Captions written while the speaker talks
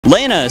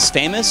Lena is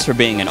famous for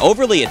being an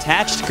overly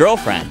attached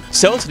girlfriend.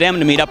 So today I'm going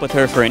to meet up with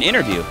her for an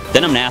interview.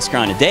 Then I'm going to ask her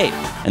on a date.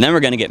 And then we're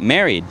going to get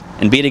married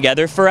and be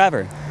together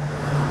forever.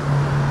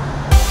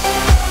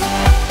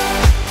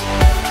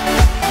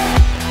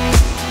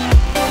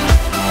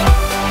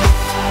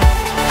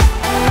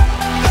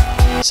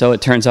 So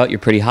it turns out you're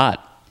pretty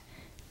hot.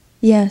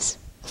 Yes.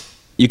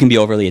 You can be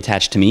overly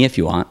attached to me if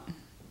you want.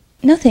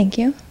 No, thank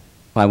you.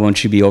 Why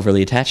won't you be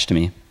overly attached to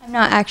me? I'm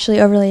not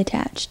actually overly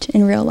attached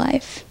in real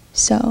life.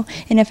 So,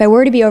 and if I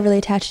were to be overly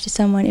attached to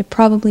someone, it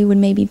probably would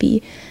maybe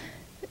be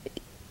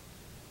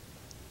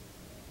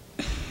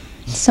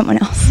someone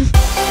else.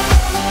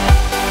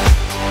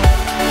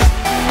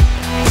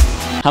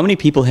 How many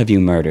people have you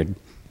murdered?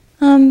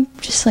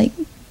 Just like,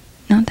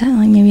 not that,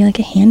 like maybe like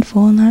a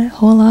handful, not a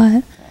whole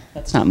lot.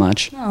 That's not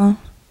much. No.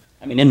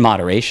 I mean, in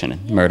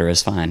moderation, murder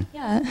is fine.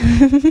 Yeah.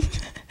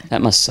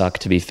 That must suck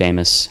to be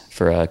famous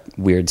for a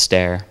weird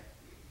stare.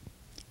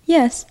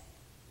 Yes.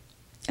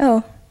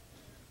 Oh.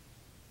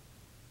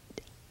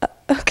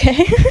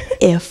 Okay.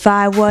 If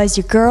I was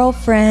your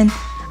girlfriend,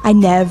 I'd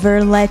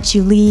never let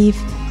you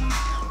leave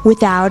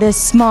without a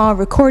small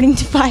recording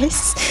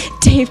device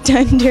taped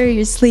under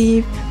your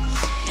sleeve.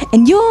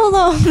 And you'll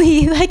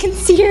only, I can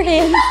see your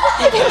hands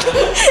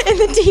in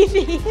the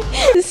TV.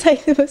 It's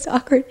like the most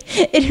awkward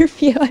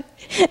interview I've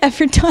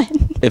ever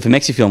done. If it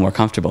makes you feel more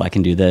comfortable, I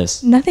can do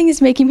this. Nothing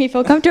is making me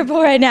feel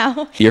comfortable right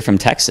now. You're from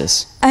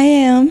Texas. I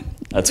am.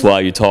 That's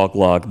why you talk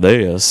like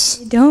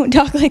this. I don't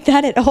talk like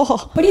that at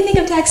all. What do you think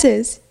of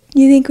Texas?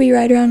 You think we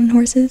ride around on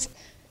horses?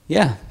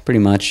 Yeah, pretty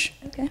much.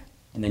 Okay.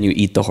 And then you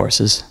eat the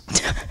horses.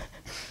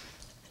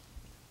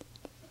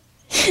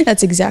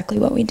 That's exactly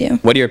what we do.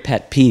 What are your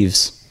pet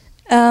peeves?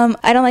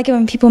 I don't like it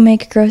when people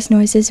make gross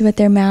noises with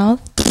their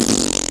mouth.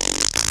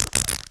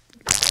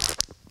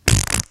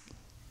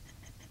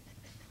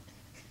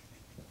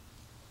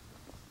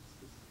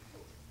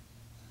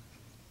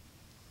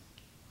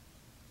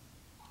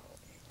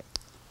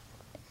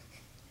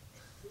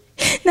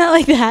 Not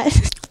like that.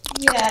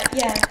 Yeah,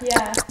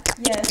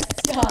 yes,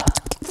 stop.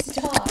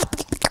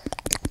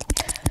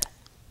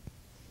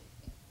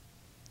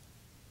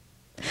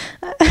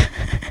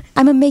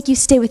 I'm gonna make you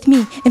stay with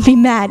me and be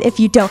mad if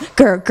you don't.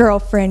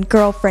 Girlfriend,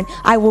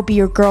 I will be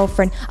your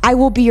girlfriend. I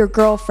will be your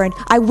girlfriend.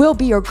 I will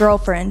be your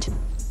girlfriend.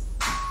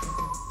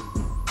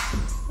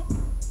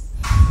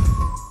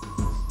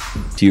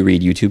 Do you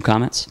read YouTube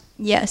comments?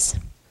 Yes.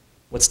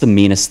 What's the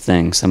meanest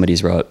thing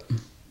somebody's wrote?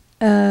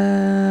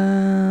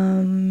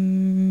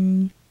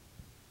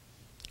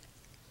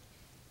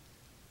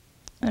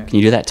 Can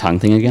you do that tongue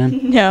thing again?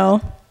 No.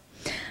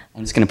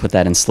 I'm just gonna put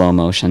that in slow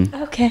motion.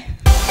 Okay.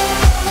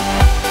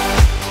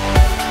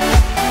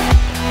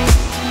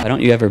 Why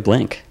don't you ever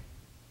blink?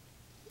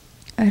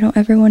 I don't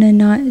ever want to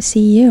not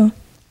see you.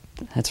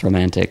 That's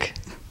romantic.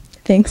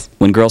 Thanks.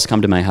 When girls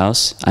come to my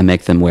house, I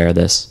make them wear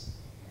this.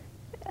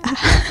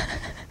 I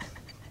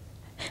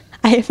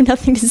have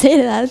nothing to say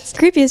to that. The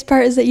creepiest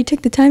part is that you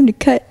took the time to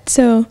cut,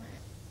 so...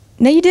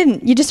 No, you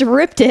didn't. You just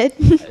ripped it.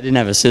 I didn't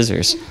have a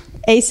scissors.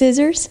 A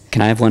scissors?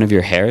 Can I have one of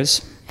your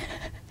hairs?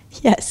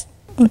 Yes.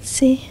 Let's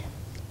see.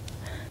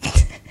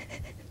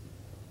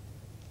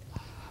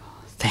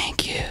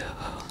 Thank you.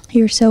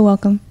 You're so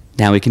welcome.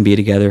 Now we can be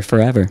together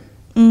forever.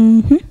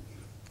 Mm-hmm.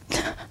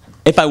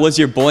 If I was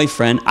your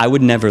boyfriend, I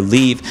would never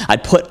leave.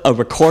 I'd put a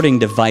recording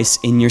device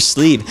in your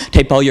sleeve,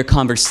 tape all your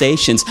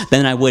conversations,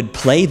 then I would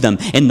play them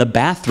in the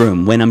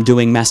bathroom when I'm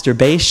doing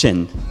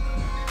masturbation.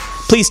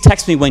 Please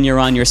text me when you're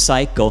on your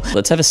cycle.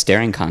 Let's have a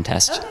staring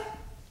contest. Okay.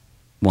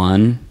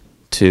 1,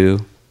 2,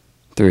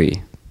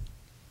 3.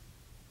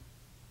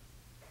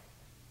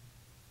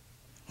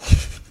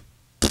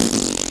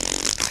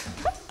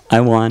 I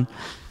won.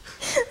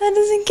 That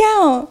doesn't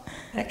count.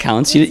 That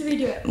counts. Let's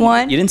redo it.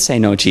 1. You didn't say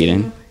no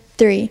cheating. 2,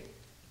 3.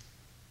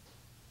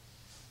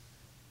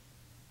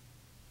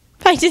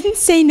 I didn't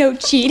say no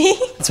cheating.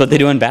 That's what they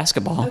do in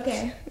basketball.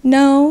 Okay.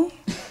 No.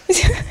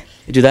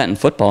 They do that in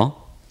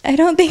football. I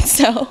don't think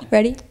so.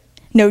 Ready?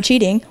 No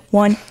cheating.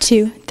 1,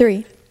 2,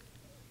 3.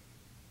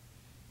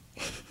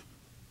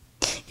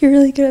 You're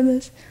really good at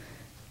this.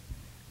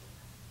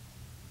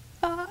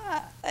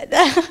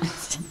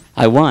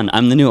 I won.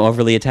 I'm the new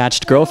overly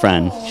attached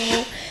girlfriend.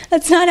 Oh,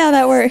 that's not how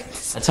that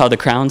works. That's how the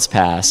crown's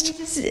passed.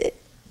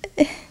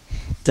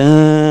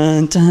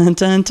 Dun, dun,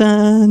 dun,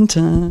 dun,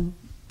 dun.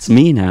 It's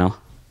me now.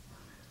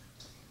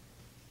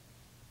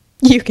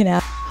 You can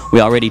have. We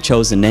already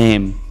chose a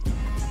name.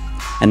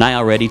 And I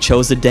already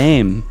chose a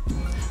dame.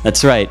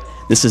 That's right.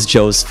 This is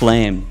Joe's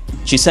flame.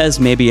 She says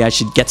maybe I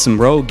should get some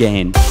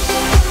Rogaine.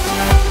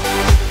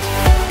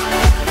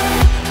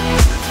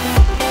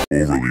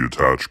 Overly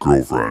attached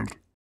girlfriend.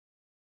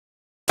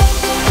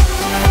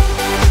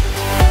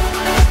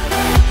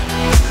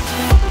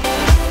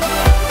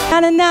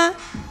 Na-na-na,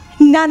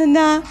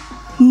 na-na-na,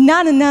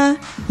 na-na-na,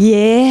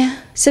 yeah.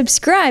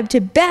 Subscribe to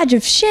Badge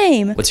of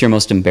Shame. What's your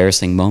most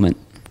embarrassing moment?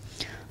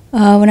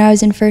 When I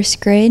was in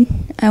 1st grade,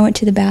 I went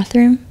to the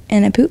bathroom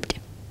and I pooped.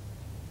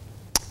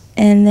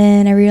 And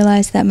then I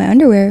realized that my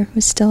underwear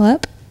was still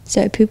up,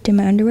 so I pooped in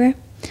my underwear.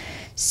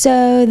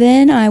 So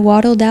then I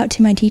waddled out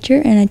to my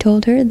teacher and I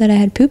told her that I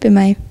had poop in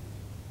my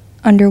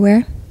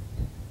underwear.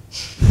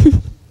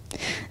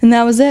 And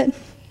that was it.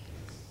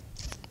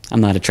 I'm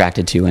not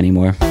attracted to you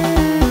anymore.